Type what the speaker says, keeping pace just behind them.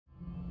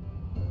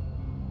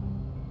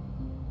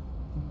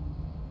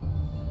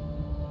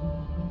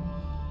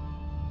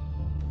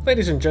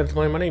Ladies and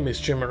gentlemen, my name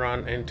is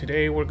Jimaron, and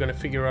today we're going to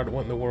figure out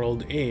what in the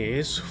world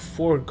is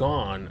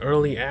Foregone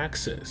Early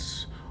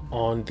Access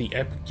on the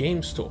Epic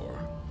Game Store.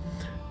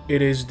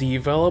 It is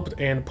developed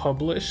and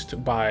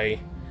published by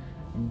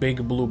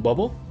Big Blue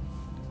Bubble,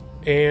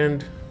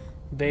 and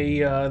they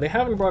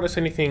haven't brought us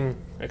anything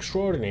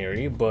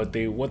extraordinary, but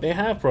what they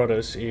have brought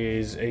us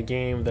is a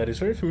game that is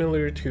very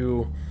familiar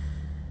to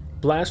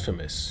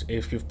Blasphemous,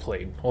 if you've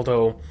played,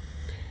 although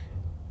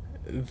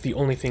the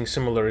only thing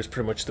similar is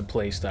pretty much the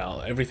play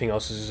style. Everything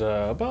else is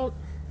about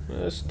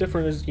as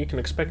different as you can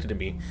expect it to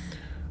be.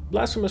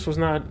 Blasphemous was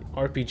not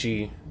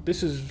RPG.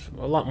 This is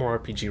a lot more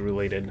RPG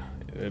related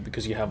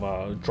because you have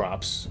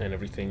drops and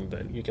everything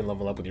that you can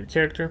level up with your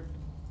character,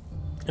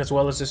 as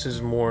well as this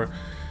is more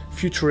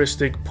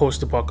futuristic,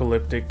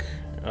 post-apocalyptic,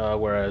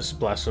 whereas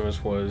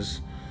Blasphemous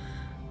was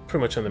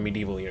pretty much in the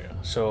medieval era.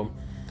 So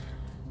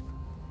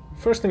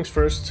first things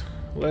first,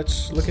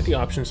 let's look at the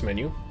options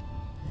menu.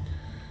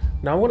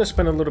 Now I want to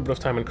spend a little bit of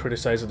time and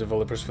criticize the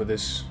developers for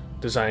this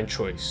design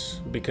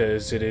choice,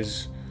 because it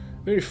is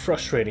very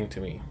frustrating to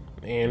me,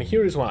 and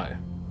here is why.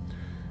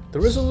 The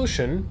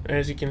resolution,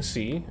 as you can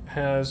see,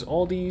 has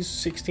all these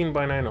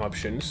 16:9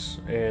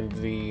 options, and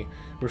the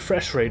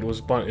refresh rate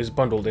is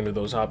bundled into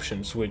those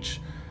options,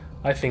 which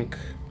I think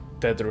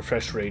that the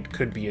refresh rate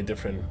could be a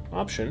different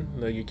option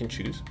that you can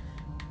choose.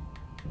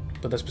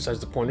 But that's besides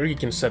the point, or you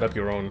can set up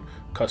your own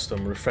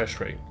custom refresh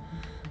rate,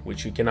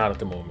 which you cannot at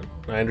the moment.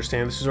 I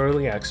understand this is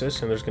early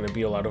access and there's going to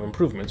be a lot of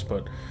improvements,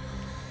 but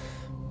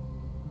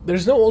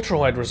there's no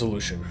ultra-wide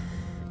resolution.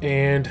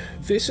 And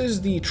this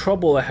is the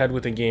trouble I had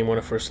with the game when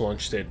I first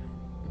launched it,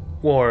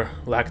 or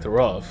lack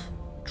thereof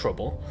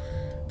trouble.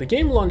 The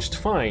game launched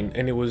fine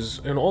and it was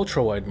in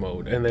ultra-wide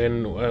mode, and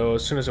then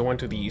as soon as I went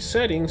to the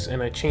settings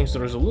and I changed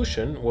the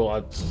resolution,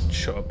 well,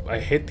 I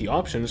hit the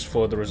options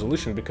for the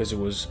resolution because it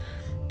was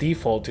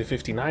default to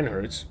 59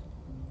 Hz.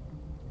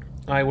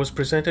 I was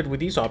presented with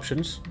these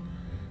options,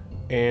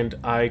 and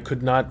I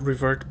could not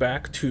revert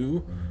back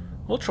to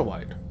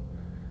ultra-wide.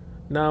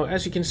 Now,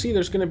 as you can see,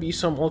 there's going to be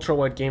some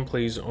ultra-wide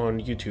gameplays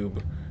on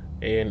YouTube,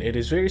 and it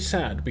is very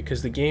sad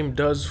because the game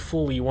does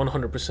fully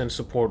 100%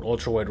 support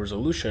ultra-wide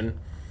resolution,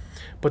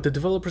 but the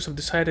developers have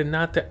decided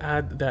not to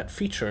add that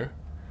feature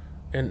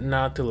and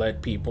not to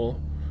let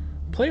people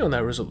play on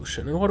that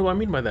resolution. And what do I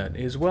mean by that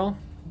is, well,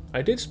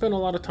 I did spend a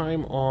lot of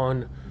time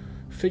on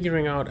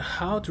figuring out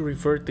how to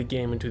revert the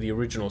game into the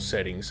original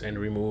settings and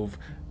remove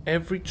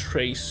every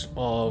trace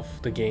of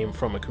the game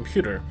from a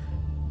computer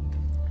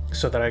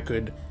so that I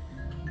could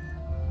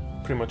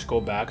pretty much go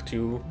back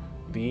to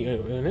the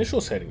initial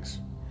settings.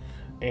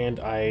 And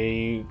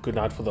I could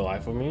not for the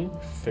life of me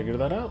figure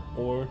that out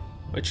or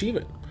achieve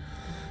it.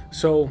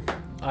 So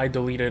I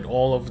deleted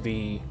all of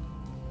the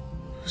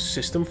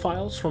system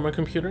files from my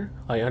computer.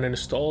 I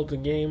uninstalled the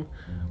game.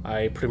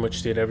 I pretty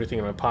much did everything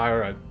in my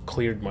power. I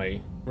cleared my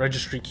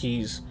registry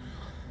keys.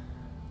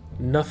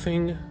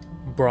 Nothing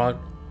brought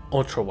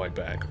ultra-wide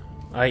back.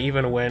 I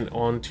even went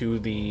onto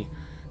the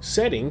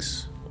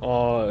settings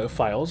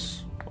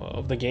files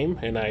of the game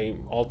and I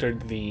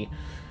altered the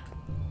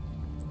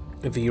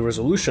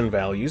resolution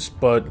values,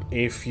 but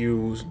if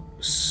you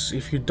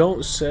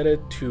don't set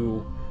it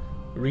to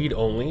read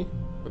only,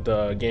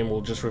 the game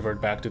will just revert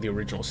back to the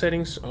original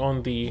settings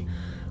on the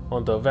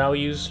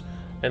values.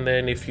 And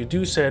then if you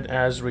do set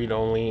as read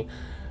only,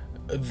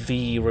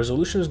 the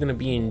resolution is going to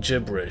be in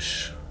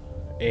gibberish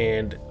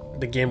and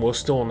the game will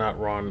still not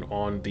run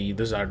on the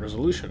desired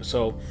resolution.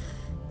 So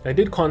I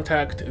did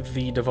contact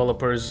the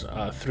developers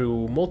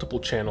through multiple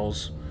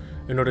channels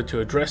in order to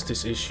address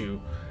this issue,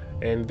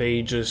 and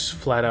they just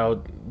flat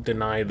out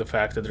denied the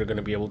fact that they're going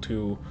to be able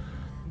to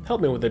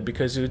help me with it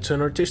because it's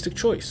an artistic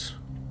choice,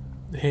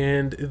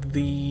 and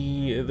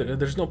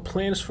there's no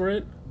plans for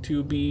it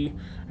to be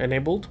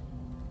enabled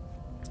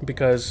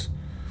because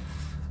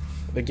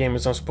the game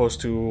is not supposed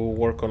to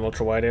work on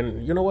ultra-wide.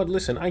 And you know what,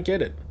 listen, I get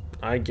it.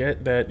 I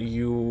get that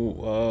you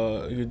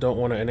don't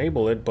want to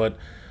enable it, but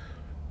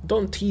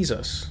don't tease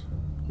us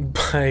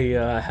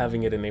by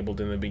having it enabled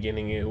in the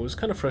beginning. It was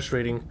kind of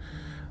frustrating.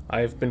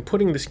 I've been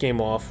putting this game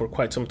off for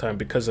quite some time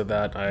because of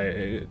that.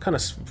 I kind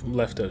of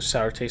left a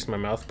sour taste in my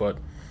mouth, but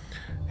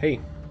hey,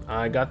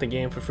 I got the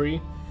game for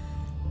free,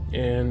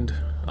 and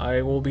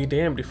I will be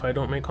damned if I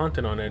don't make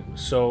content on it.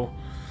 So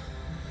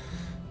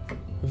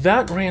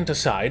that rant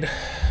aside,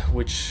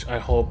 which I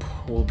hope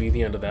will be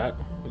the end of that,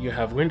 you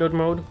have windowed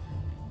mode.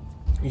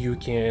 You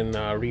can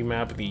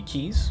remap the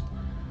keys.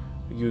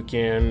 You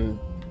can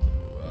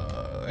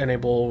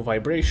enable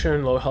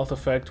vibration, low health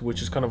effect,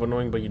 which is kind of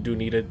annoying, but you do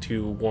need it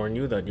to warn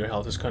you that your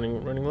health is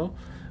running low,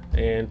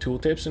 and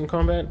tooltips in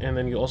combat. And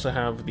then you also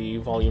have the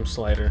volume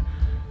slider.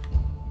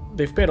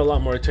 They've paid a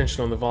lot more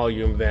attention on the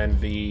volume than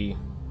the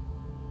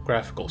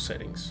graphical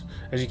settings.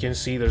 As you can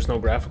see, there's no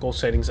graphical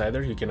settings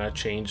either. You cannot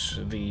change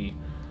the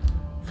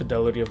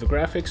fidelity of the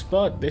graphics,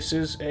 but this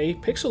is a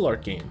pixel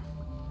art game.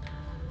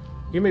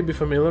 You may be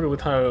familiar with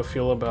how I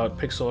feel about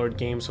pixel art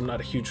games. I'm not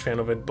a huge fan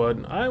of it, but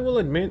I will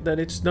admit that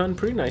it's done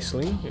pretty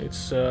nicely.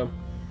 It's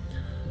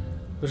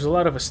there's a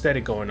lot of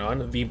aesthetic going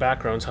on. The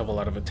backgrounds have a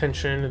lot of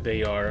attention.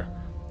 They are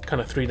kind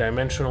of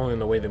three-dimensional in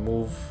the way they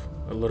move,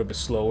 a little bit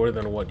slower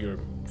than what your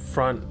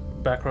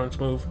front backgrounds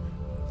move.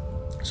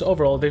 So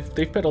overall, they've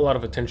paid a lot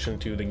of attention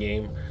to the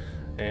game,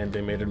 and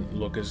they made it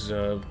look as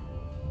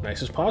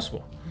nice as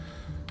possible.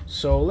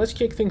 So let's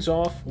kick things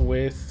off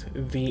with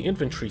the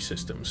inventory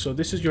system. So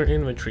this is your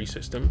inventory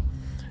system,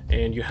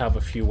 and you have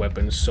a few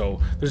weapons.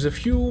 So there's a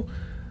few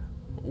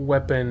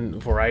weapon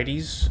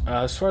varieties.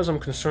 As far as I'm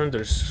concerned,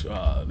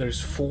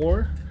 there's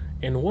 4,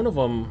 and one of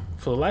them,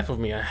 for the life of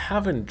me, I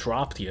haven't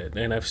dropped yet.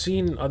 And I've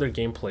seen other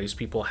gameplays,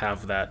 people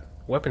have that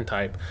weapon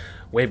type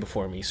way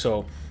before me.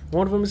 So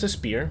one of them is a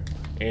spear,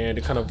 and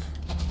it kind of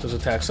does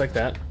attacks like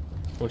that.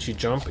 Once you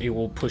jump, it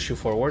will push you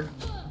forward,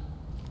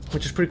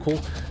 which is pretty cool.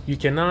 You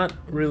cannot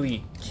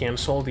really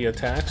cancel the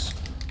attacks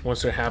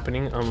once they're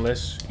happening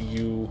unless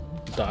you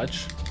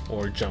dodge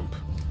or jump,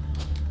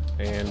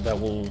 and that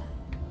will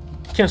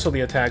cancel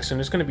the attacks, and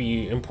it's going to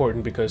be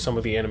important because some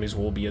of the enemies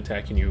will be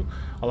attacking you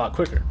a lot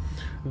quicker.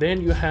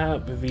 Then you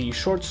have the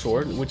short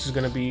sword, which is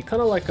going to be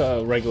kind of like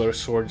a regular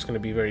sword. It's going to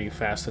be very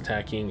fast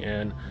attacking,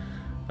 and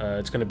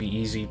it's going to be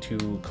easy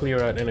to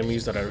clear out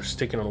enemies that are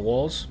sticking on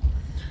walls.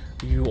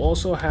 You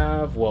also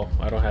have, well,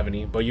 I don't have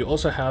any, but you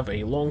also have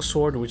a long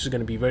sword, which is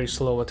going to be very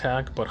slow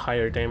attack but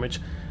higher damage.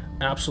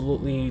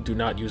 Absolutely do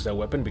not use that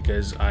weapon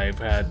because I've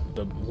had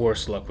the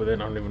worst luck with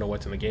it. I don't even know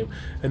what's in the game.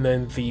 And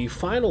then the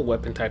final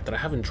weapon type that I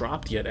haven't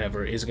dropped yet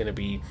ever is going to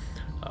be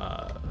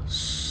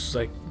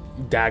like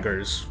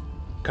daggers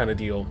kind of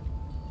deal.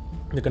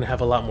 They're going to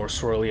have a lot more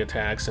swirly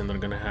attacks, and they're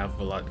going to have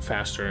a lot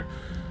faster,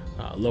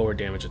 lower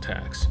damage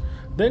attacks.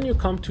 Then you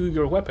come to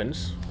your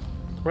weapons.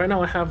 Right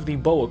now I have the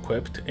bow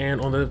equipped, and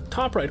on the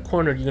top right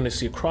corner you're going to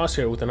see a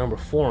crosshair with the number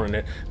 4 in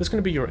it. That's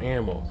going to be your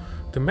ammo.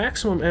 The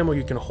maximum ammo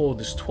you can hold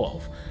is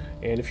 12.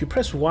 And if you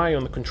press Y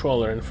on the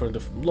controller, and for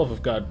the love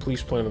of God,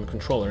 please play on the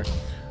controller,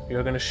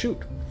 you're going to shoot.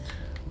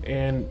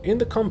 And in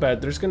the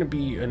combat, there's going to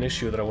be an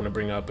issue that I want to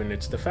bring up, and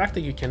it's the fact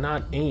that you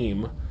cannot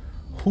aim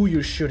who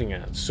you're shooting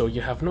at. So you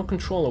have no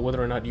control of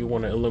whether or not you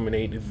want to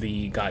eliminate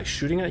the guy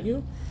shooting at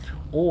you,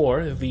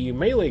 or the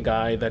melee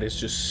guy that is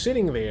just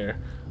sitting there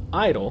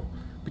idle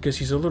because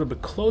he's a little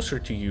bit closer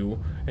to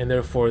you, and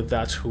therefore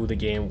that's who the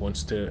game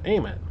wants to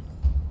aim at.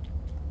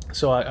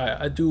 So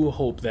I do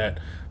hope that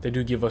they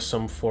do give us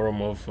some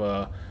form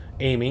of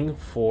aiming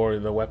for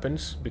the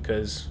weapons,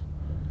 because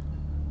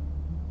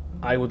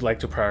I would like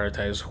to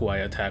prioritize who I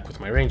attack with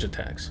my range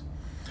attacks.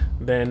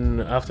 Then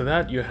after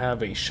that you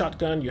have a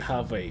shotgun, you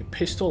have a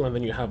pistol, and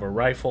then you have a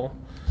rifle.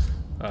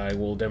 I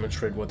will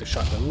demonstrate what the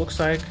shotgun looks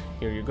like.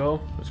 Here you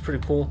go. It's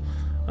pretty cool.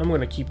 I'm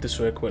going to keep this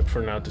equipped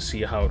for now to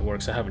see how it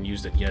works. I haven't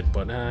used it yet,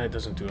 but it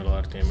doesn't do a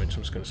lot of damage.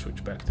 I'm just going to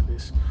switch back to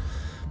this.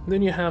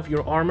 Then you have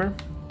your armor,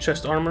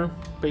 chest armor,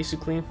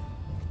 basically.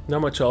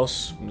 Not much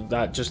else.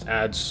 That just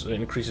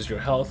increases your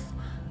health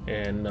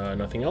and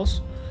nothing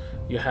else.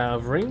 You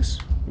have rings,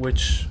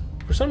 which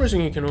for some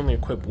reason you can only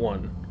equip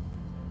 1.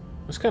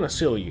 It's kind of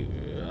silly.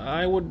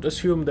 I would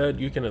assume that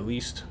you can at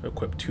least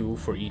equip 2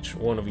 for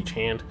one of each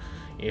hand,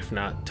 if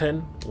not 10,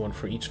 1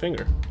 for each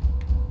finger.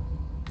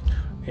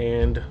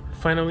 And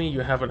finally you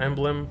have an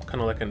emblem,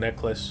 kind of like a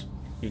necklace.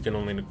 You can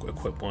only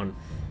equip 1,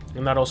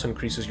 and that also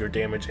increases your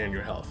damage and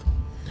your health.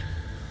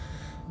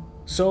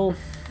 So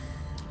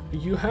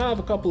you have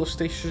a couple of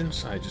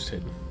stations. I just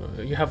hit.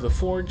 You have the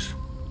forge.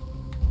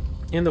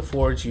 In the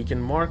forge you can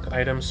mark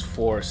items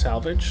for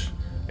salvage,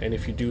 and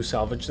if you do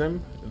salvage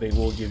them, they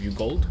will give you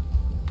gold.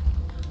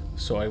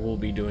 So I will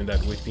be doing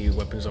that with the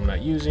weapons I'm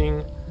not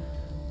using.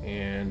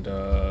 And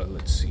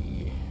let's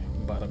see,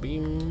 bada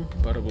beam,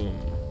 bada boom.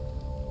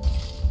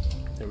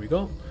 There we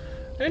go.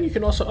 And you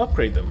can also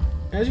upgrade them.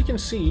 As you can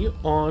see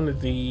on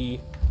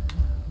the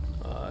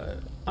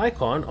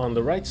icon on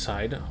the right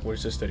side, where it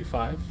says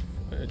 35,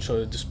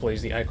 it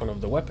displays the icon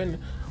of the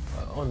weapon.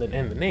 And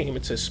the name,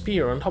 it says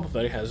spear. On top of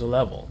that it has a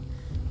level,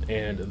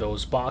 and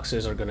those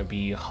boxes are going to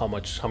be how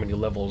many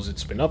levels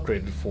it's been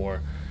upgraded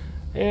for.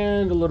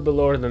 And a little bit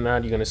lower than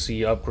that, you're going to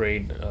see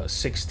upgrade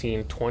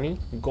 1620.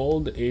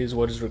 Gold is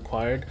what is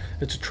required.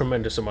 It's a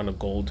tremendous amount of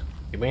gold.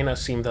 It may not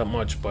seem that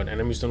much, but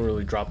enemies don't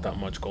really drop that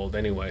much gold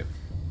anyway.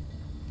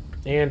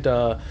 And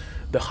the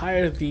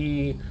higher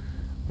the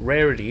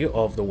rarity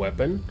of the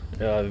weapon,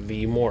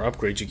 the more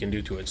upgrades you can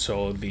do to it.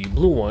 So the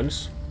blue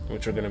ones,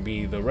 which are going to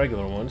be the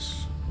regular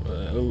ones,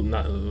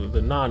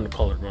 the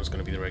non-colored ones are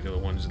going to be the regular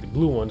ones. The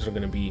blue ones are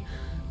going to be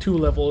 2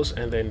 levels,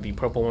 and then the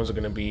purple ones are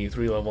going to be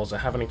 3 levels. I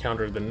haven't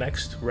encountered the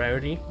next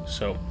rarity,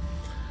 so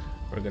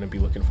we're going to be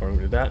looking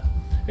forward to that.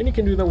 And you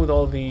can do that with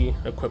all the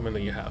equipment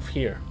that you have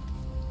here,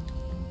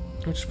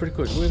 which is pretty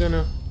good. We're going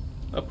to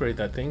upgrade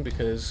that thing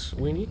because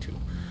we need to.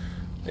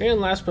 And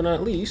last but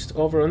not least,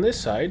 over on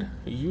this side,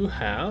 you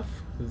have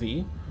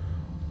the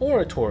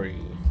oratory.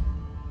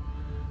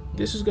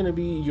 This is going to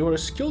be your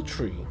skill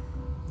tree.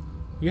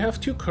 You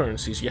have 2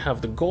 currencies. You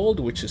have the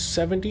gold, which is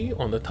 70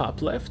 on the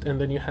top left, and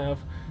then you have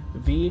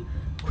the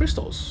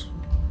crystals.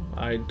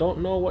 I don't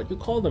know what you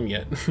call them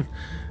yet,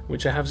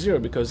 which I have 0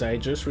 because I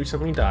just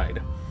recently died.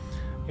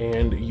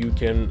 and you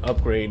can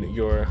upgrade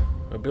your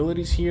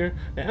abilities here.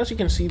 Now, as you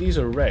can see, these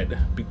are red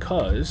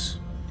because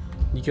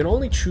you can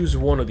only choose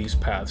one of these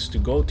paths to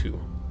go to.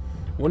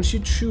 Once you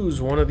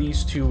choose one of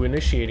these two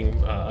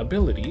initiating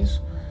abilities,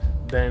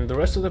 then the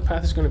rest of the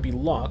path is going to be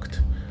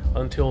locked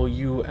until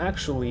you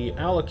actually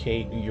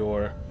allocate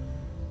your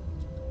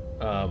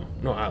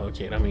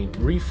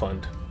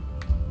refund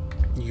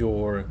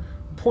your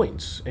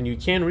points. And you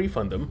can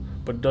refund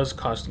them, but it does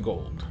cost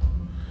gold.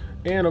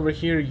 And over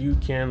here you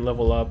can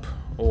level up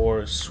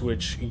or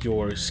switch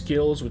your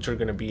skills, which are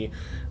going to be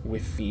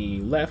with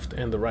the left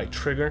and the right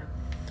trigger.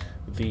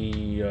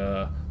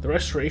 The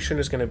restoration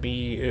is going to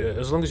be,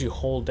 as long as you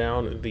hold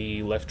down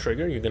the left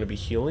trigger, you're going to be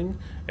healing,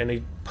 and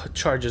it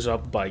charges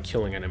up by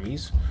killing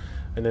enemies.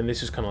 And then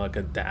this is kind of like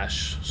a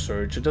dash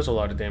surge. It does a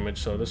lot of damage,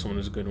 so this one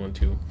is a good one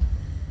too.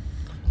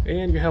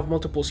 And you have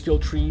multiple skill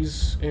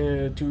trees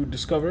to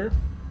discover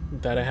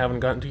that I haven't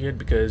gotten to yet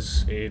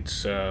because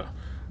it's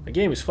the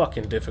game is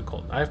fucking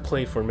difficult. I've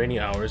played for many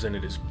hours and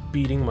it is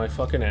beating my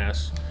fucking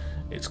ass.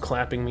 It's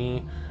clapping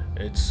me.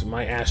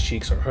 My ass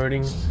cheeks are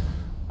hurting.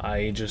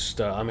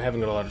 I'm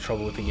having a lot of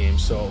trouble with the game,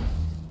 so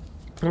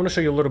I'm going to show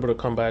you a little bit of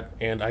combat,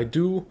 and I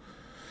do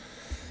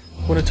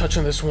want to touch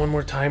on this one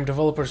more time.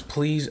 Developers,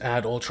 please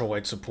add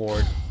ultra-wide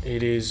support.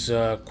 It is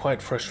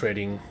quite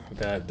frustrating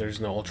that there's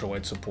no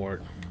ultra-wide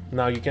support.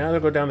 Now, you can either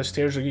go down the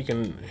stairs or you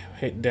can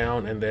hit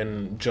down and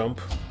then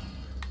jump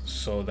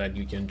so that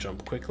you can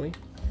jump quickly.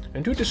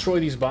 And to destroy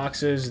these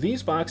boxes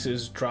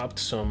dropped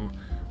some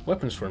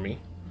weapons for me.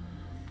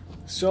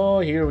 So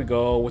here we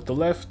go. With the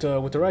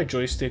right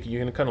joystick, you're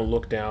gonna kind of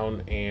look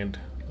down and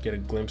get a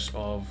glimpse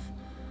of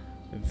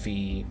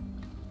the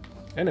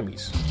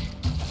enemies.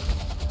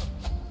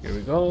 Here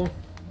we go.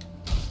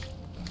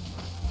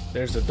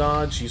 There's the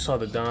dodge. You saw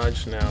the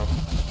dodge. Now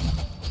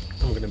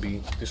I'm gonna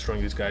be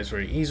destroying these guys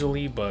very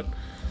easily, but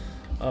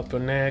up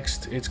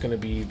next it's gonna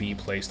be the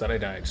place that I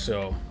died.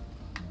 So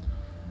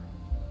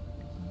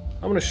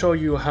I'm gonna show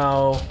you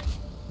how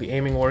the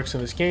aiming works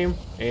in this game,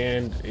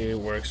 and it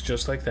works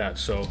just like that.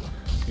 So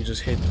you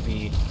just hit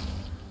the...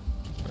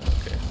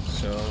 Okay,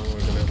 so we're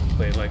gonna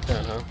play it like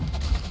that, huh?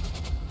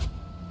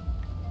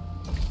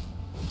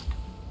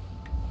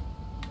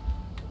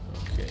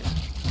 Okay.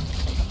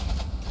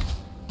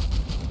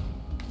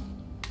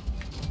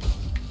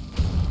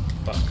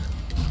 Fuck.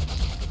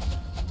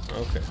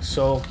 Okay,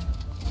 so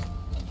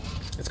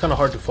it's kind of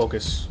hard to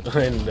focus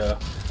and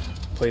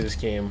play this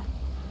game.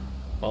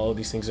 All of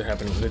these things are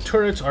happening. The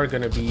turrets are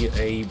gonna be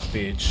a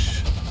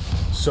bitch.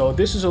 So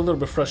this is a little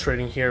bit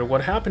frustrating here.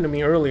 What happened to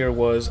me earlier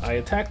was I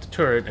attacked the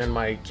turret and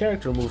my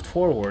character moved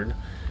forward,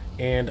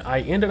 and I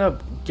ended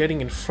up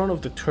getting in front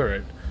of the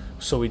turret,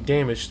 so it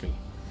damaged me.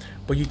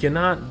 But you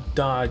cannot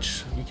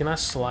dodge, you cannot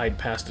slide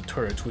past the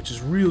turrets, which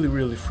is really,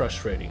 really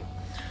frustrating.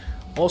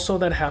 Also,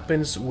 that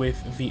happens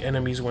with the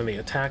enemies when they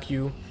attack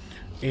you.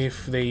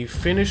 If they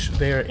finish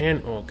their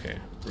end... Okay,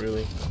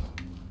 really?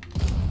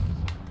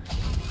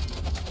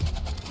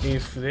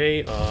 If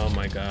they... Oh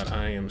my god,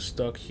 I am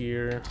stuck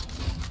here.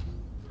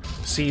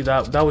 See,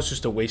 that was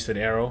just a wasted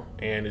arrow,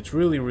 and it's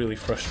really, really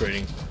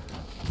frustrating.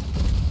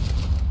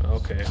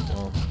 Okay,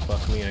 well,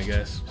 fuck me, I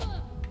guess.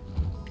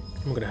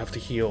 I'm gonna have to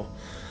heal.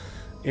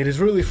 It is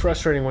really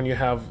frustrating when you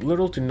have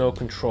little to no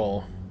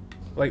control.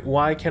 Like,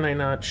 why can I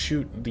not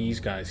shoot these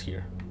guys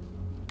here?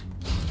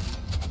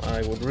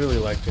 I would really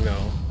like to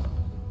know.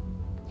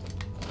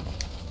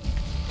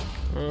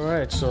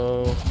 Alright,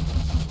 so...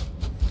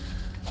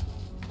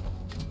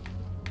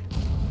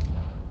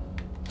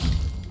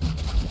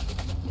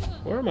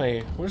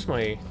 Where's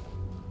my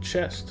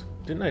chest?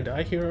 Didn't I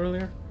die here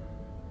earlier?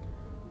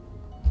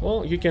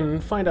 Well, you can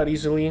find out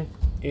easily.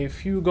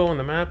 If you go on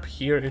the map,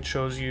 here it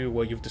shows you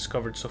what you've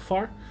discovered so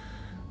far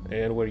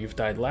and where you've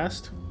died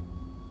last.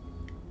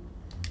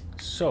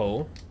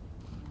 So,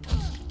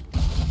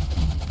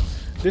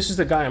 this is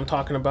the guy I'm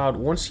talking about.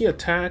 Once he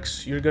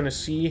attacks, you're gonna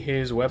see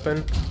his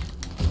weapon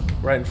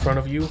right in front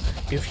of you.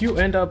 If you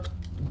end up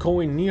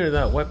going near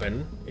that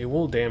weapon, it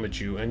will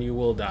damage you and you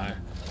will die.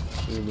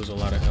 You lose a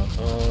lot of health.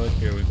 Oh,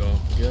 here we go.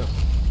 Yep.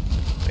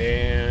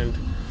 And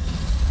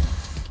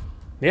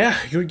yeah,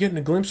 you're getting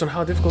a glimpse on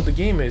how difficult the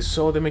game is.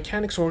 So the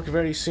mechanics work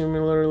very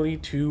similarly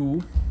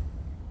to,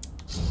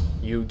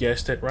 you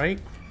guessed it right,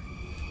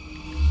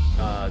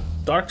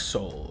 Dark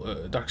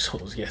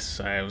Souls. Yes,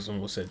 I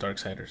almost said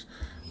Darksiders,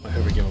 my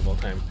favorite game of all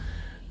time.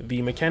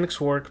 The mechanics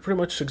work pretty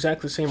much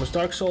exactly the same as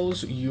Dark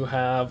Souls. You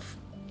have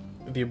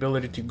the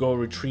ability to go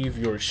retrieve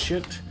your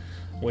shit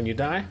when you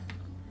die.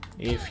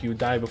 If you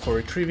die before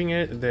retrieving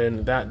it,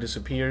 then that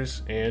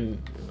disappears,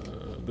 and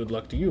good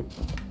luck to you.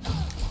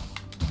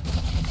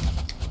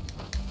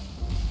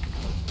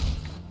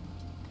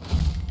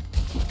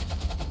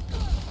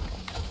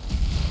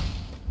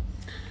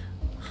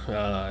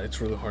 It's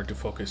really hard to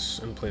focus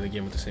and play the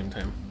game at the same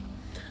time.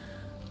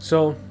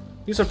 So,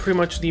 these are pretty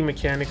much the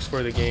mechanics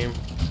for the game.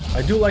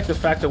 I do like the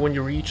fact that when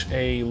you reach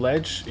a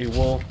ledge, it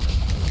will...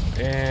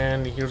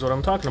 And here's what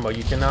I'm talking about.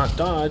 You cannot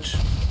dodge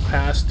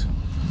past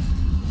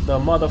the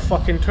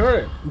motherfucking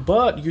turret,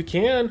 but you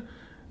can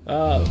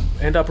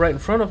end up right in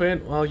front of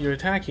it while you're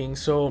attacking.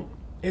 So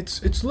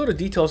it's little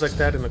details like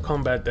that in the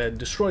combat that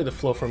destroy the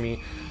flow for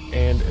me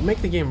and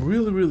make the game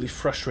really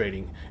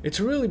frustrating. It's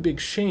a really big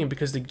shame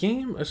because the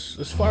game,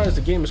 as far as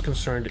the game is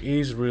concerned,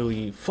 is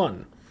really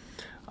fun.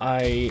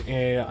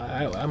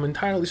 I'm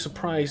entirely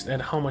surprised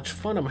at how much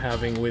fun I'm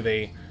having with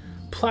a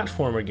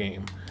platformer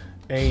game,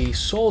 a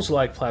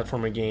Souls-like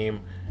platformer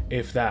game,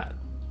 if that.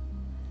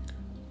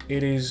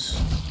 It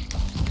is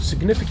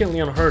significantly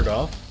unheard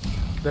of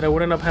that I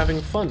would end up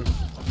having fun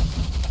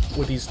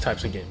with these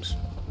types of games.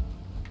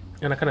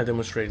 And I kind of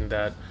demonstrated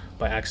that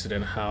by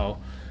accident, how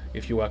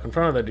if you walk in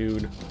front of that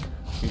dude,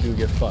 you do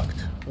get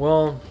fucked.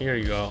 Well, here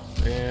you go.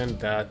 And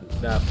that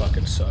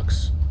fucking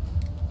sucks.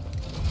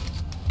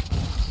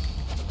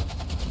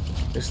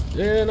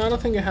 And I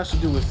don't think it has to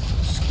do with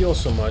skill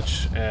so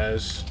much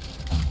as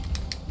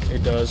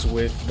it does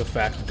with the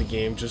fact that the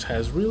game just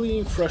has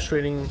really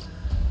frustrating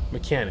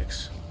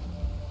mechanics.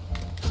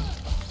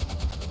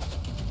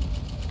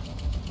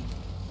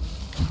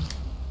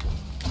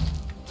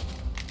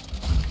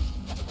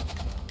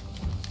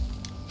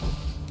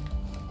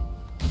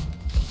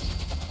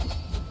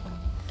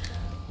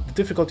 The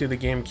difficulty of the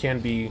game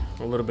can be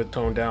a little bit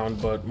toned down,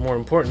 but more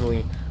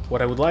importantly,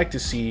 what I would like to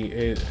see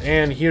is,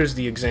 and here's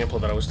the example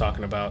that I was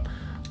talking about,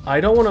 I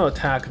don't want to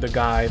attack the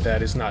guy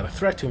that is not a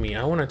threat to me.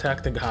 I want to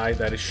attack the guy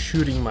that is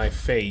shooting my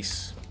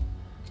face.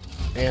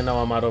 And now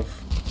I'm out of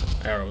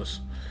arrows.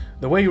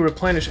 The way you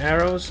replenish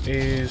arrows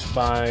is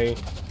by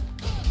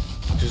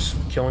just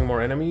killing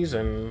more enemies,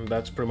 and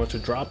that's pretty much a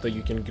drop that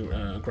you can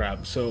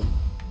grab. So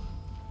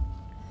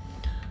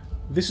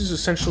this is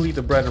essentially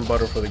the bread and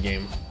butter for the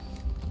game.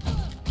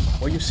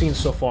 What you've seen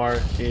so far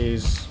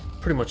is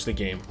pretty much the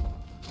game.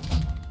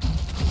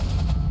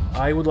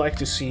 I would like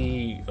to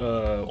see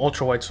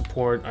ultra-wide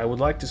support. I would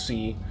like to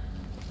see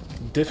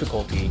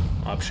difficulty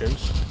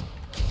options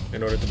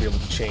in order to be able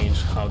to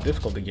change how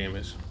difficult the game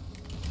is.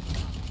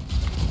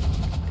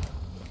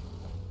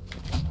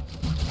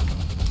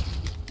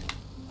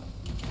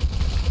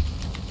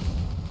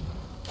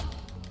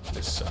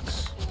 This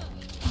sucks.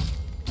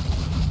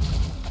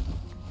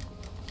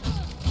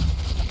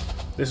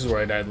 This is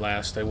where I died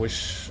last. I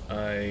wish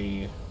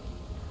I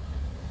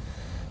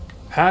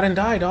hadn't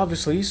died,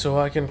 obviously, so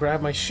I can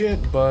grab my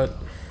shit, but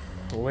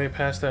we're way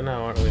past that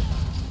now, aren't we?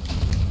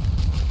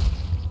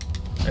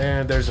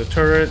 And there's a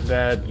turret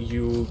that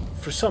you,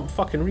 for some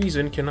fucking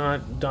reason,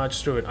 cannot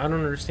dodge through it. I don't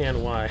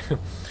understand why.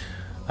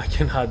 I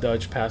cannot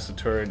dodge past the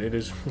turret. It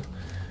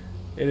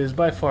is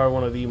by far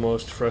one of the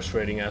most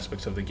frustrating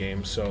aspects of the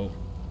game, so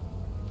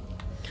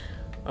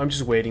I'm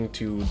just waiting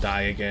to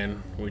die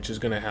again, which is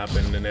gonna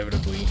happen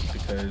inevitably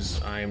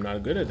because I am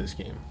not good at this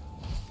game.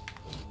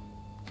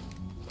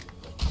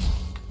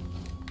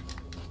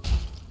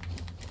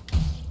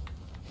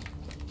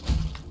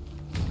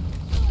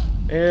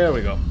 There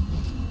we go.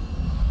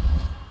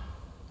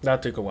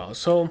 That took a while.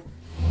 So,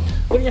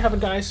 there you have it,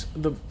 guys.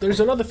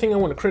 There's another thing I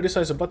want to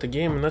criticize about the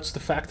game, and that's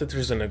the fact that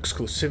there's an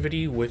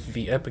exclusivity with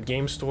the Epic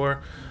Game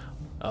Store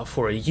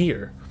for a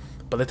year.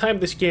 By the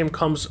time this game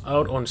comes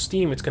out on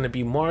Steam, it's going to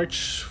be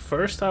March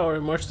 1st or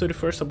March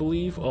 31st, I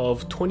believe,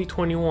 of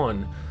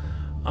 2021.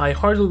 I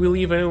hardly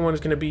believe anyone is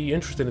going to be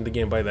interested in the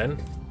game by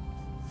then.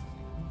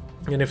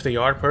 And if they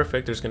are,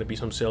 perfect, there's going to be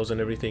some sales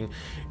and everything.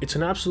 It's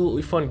an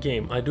absolutely fun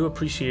game. I do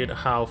appreciate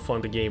how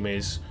fun the game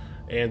is,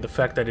 and the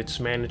fact that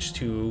it's managed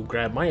to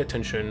grab my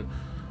attention,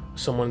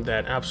 someone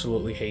that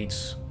absolutely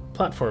hates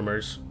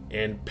platformers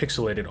and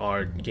pixelated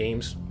art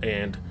games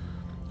and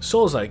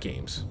Souls-like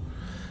games.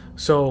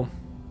 So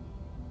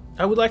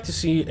I would like to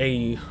see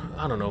a,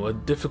 I don't know, a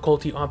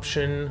difficulty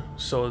option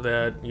so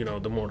that, you know,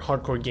 the more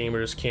hardcore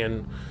gamers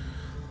can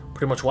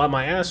pretty much wipe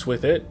my ass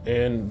with it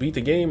and beat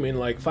the game in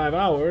like 5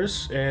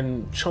 hours,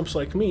 and chumps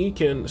like me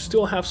can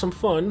still have some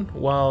fun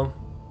while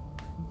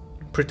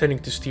pretending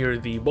to steer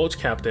the boat's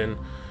captain,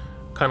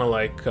 kind of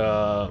like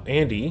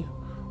Andy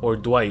or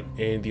Dwight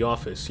in The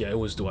Office. Yeah, it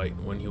was Dwight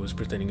when he was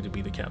pretending to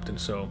be the captain.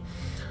 So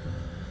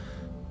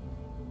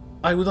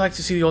I would like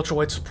to see the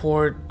ultra-wide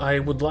support. I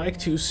would like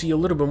to see a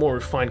little bit more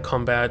refined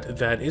combat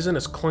that isn't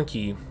as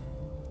clunky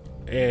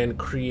and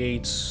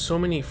creates so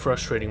many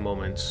frustrating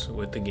moments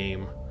with the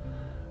game.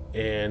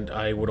 And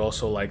I would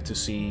also like to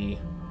see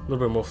a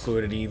little bit more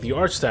fluidity. The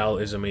art style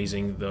is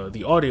amazing,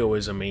 the audio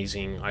is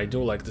amazing, I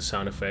do like the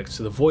sound effects,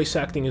 the voice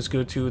acting is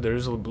good too. There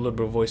is a little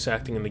bit of voice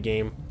acting in the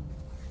game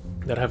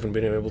that I haven't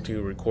been able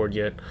to record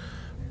yet,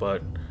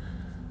 but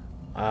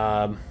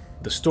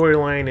the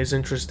storyline is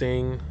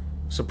interesting,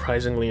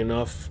 surprisingly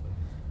enough.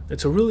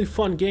 It's a really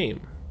fun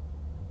game,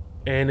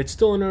 and it's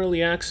still in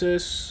early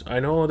access. I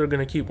know they're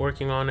going to keep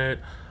working on it.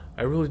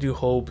 I really do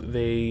hope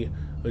they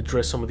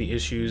address some of the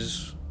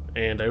issues,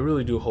 and I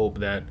really do hope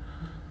that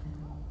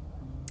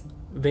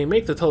they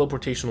make the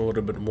teleportation a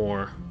little bit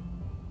more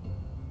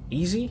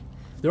easy.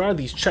 There are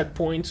these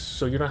checkpoints,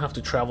 so you don't have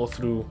to travel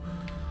through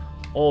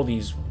all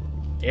these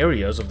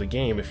areas of the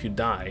game if you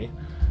die,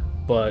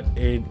 but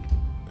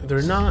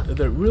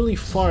they're really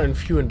far and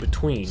few in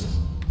between.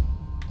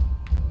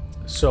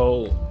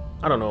 So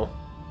I don't know,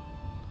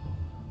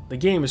 The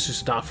game is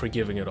just not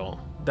forgiving at all.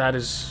 That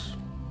is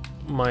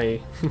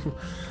my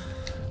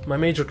my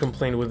major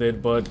complaint with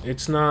it, but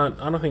it's not.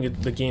 I don't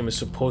think the game is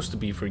supposed to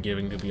be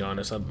forgiving, to be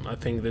honest. I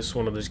think this is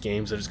one of those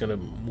games that is gonna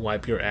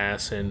wipe your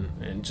ass and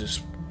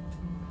just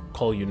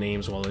call you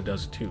names while it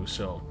does it too.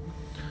 So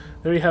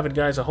there you have it,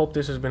 guys. I hope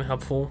this has been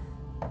helpful.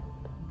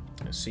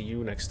 See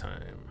you next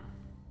time.